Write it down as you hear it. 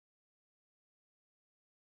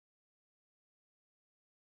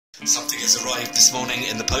Something has arrived this morning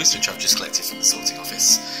in the post, which I've just collected from the sorting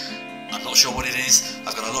office. I'm not sure what it is.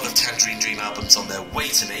 I've got a lot of Tangerine Dream albums on their way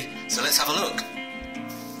to me, so let's have a look.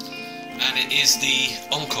 And it is the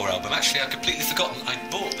Encore album. Actually, I'd completely forgotten I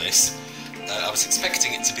bought this. I was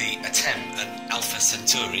expecting it to be a Tem, an Alpha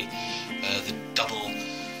Centauri, the double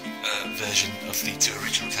version of the two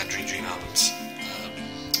original Tangerine Dream albums.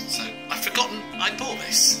 So I've forgotten I bought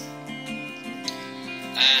this.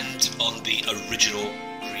 And on the original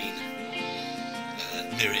green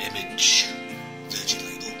mirror image Virgin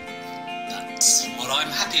label. That's what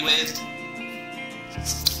I'm happy with.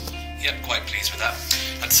 Yep, quite pleased with that.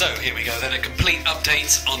 And so here we go then, a complete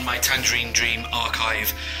update on my Tangerine Dream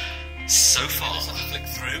archive so far. Let's have a flick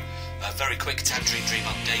through. A very quick Tangerine Dream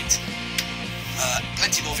update.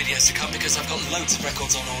 Plenty more videos to come because I've got loads of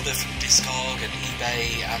records on order from Discog and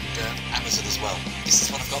eBay and Amazon as well. This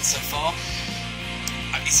is what I've got so far.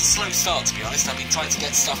 It's a slow start, to be honest. I've been trying to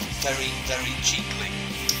get stuff very, very cheaply.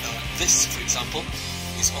 This, for example,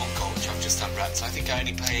 is Encore, which I've just unwrapped. I think I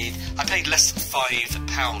paid less than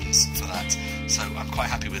 £5 for that, so I'm quite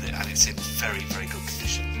happy with it, and it's in very, very good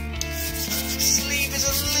condition. The sleeve is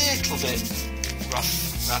a little bit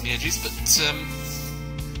rough around the edges, but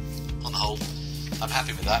on the whole, I'm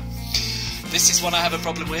happy with that. This is one I have a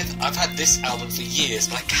problem with. I've had this album for years,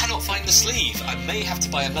 but I cannot find the sleeve. I may have to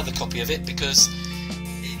buy another copy of it because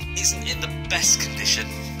it isn't in the best condition.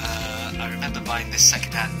 I remember buying this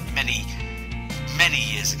secondhand many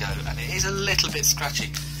years ago, and it is a little bit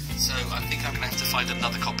scratchy. So I think I'm going to have to find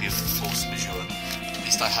another copy of Force Majeure. At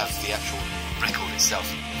least I have the actual record itself.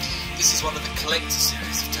 This is one of the collector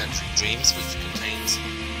series of Tangerine Dreams, which contains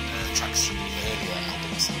tracks from the earlier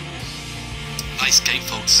albums. Nice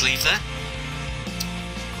gatefold sleeve there.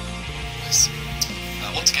 Nice.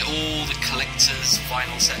 I want to get all the collector's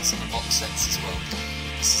vinyl sets and the box sets as well.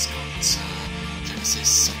 This has got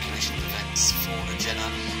Genesis, Circulation of Events, Fauna, Jenna,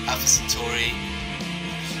 Alpha Centauri,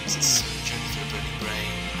 Journey Through a Burning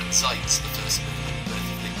Brain, and Zeit, the first movement, Birth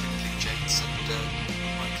of Liquid, Blue Jays, and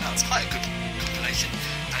White Clouds. Quite a good compilation,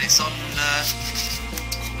 and it's on.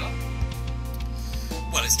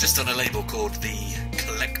 Well, it's just on a label called the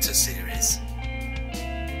Collector Series.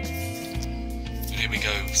 Here we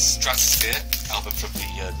go, Stratosphere, album from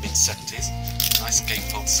the mid-70s. Nice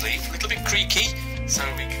gatefold sleeve, a little bit creaky, so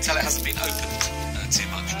we can tell it hasn't been opened too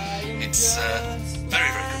much. It's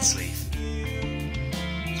very, very good sleeve.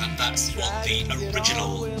 And that's on the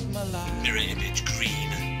original mirror image green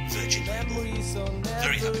Virgin label.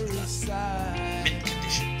 Very happy with that. Mint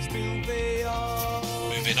condition.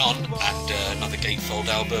 Moving on, and another gatefold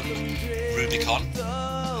album, Rubicon,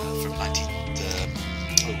 from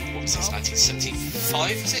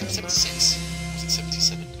 1975, is it? 76? Was it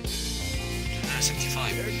 77? No,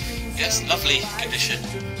 75. Yes, lovely condition.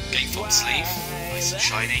 Gatefold sleeve, nice and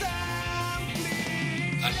shiny.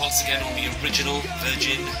 And once again on the original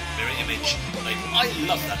Virgin mirror image label. I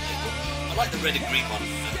love that label. I like the red and green one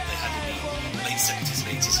that they had in the late 70s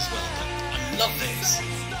and 80s as well, but I love this.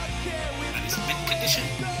 And it's mint condition.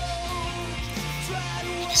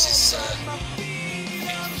 This is,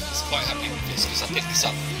 I'm quite happy with this because I picked this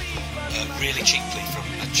up really cheaply from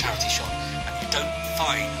a charity shop, and you don't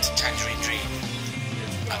find Tangerine Dream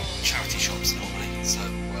at charity shops normally, so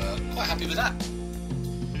quite happy with that.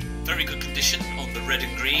 Very good condition on the red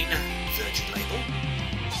and green Virgin label.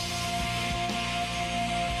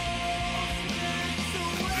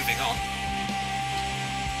 And moving on,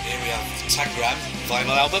 here we have the Tangram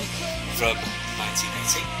vinyl album from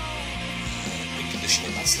 1980. Good condition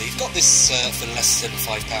on that sleeve. Got this for less than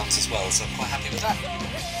 £5 as well, so I'm quite happy with that.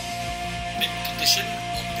 Mint condition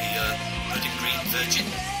on the red and green Virgin.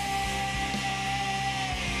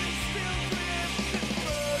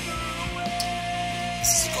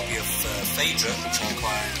 This is a copy of Phaedra, which I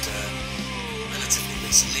acquired relatively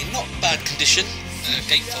recently. Not bad condition.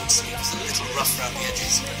 Gatefold sleeve. It's a little rough around the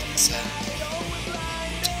edges, but it's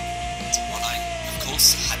one I, of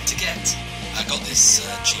course, had to get. I got this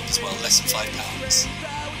cheap as well, less than £5.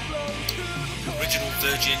 Original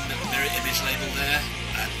Virgin mirror image label there,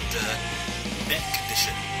 and mint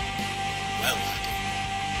condition. Well happy.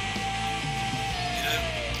 You know,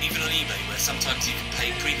 even on eBay, where sometimes you can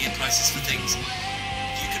pay premium prices for things,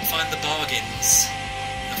 you can find the bargains.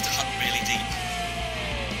 You have to hunt really deep.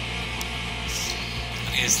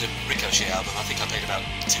 And here's the Ricochet album. I think I paid about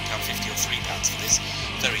 £2.50 or £3 for this.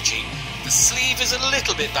 Very cheap. The sleeve is a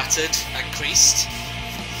little bit battered and creased.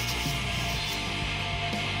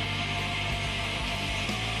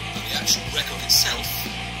 But the actual record itself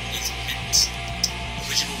is mint.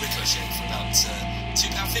 Original Ricochet for about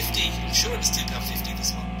 £2.50. I'm sure it was £2.50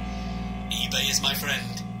 this one. eBay is my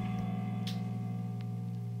friend.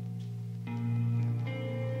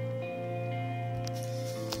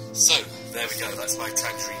 go. That's my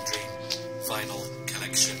Tangerine Dream vinyl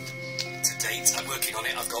collection to date. I'm working on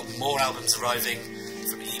it. I've got more albums arriving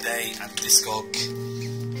from eBay and Discog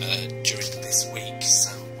during this week,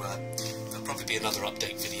 so there'll probably be another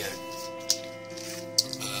update video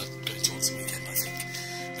going towards the weekend, I think.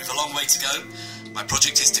 We have a long way to go. My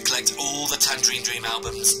project is to collect all the Tangerine Dream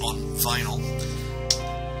albums on vinyl.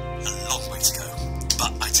 A long way to go,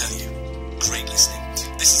 but I tell you, great listening.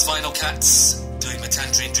 This is Vinyl Cats doing my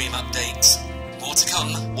Tangerine Dream update. More to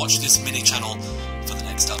come. Watch this mini channel for the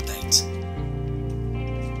next update.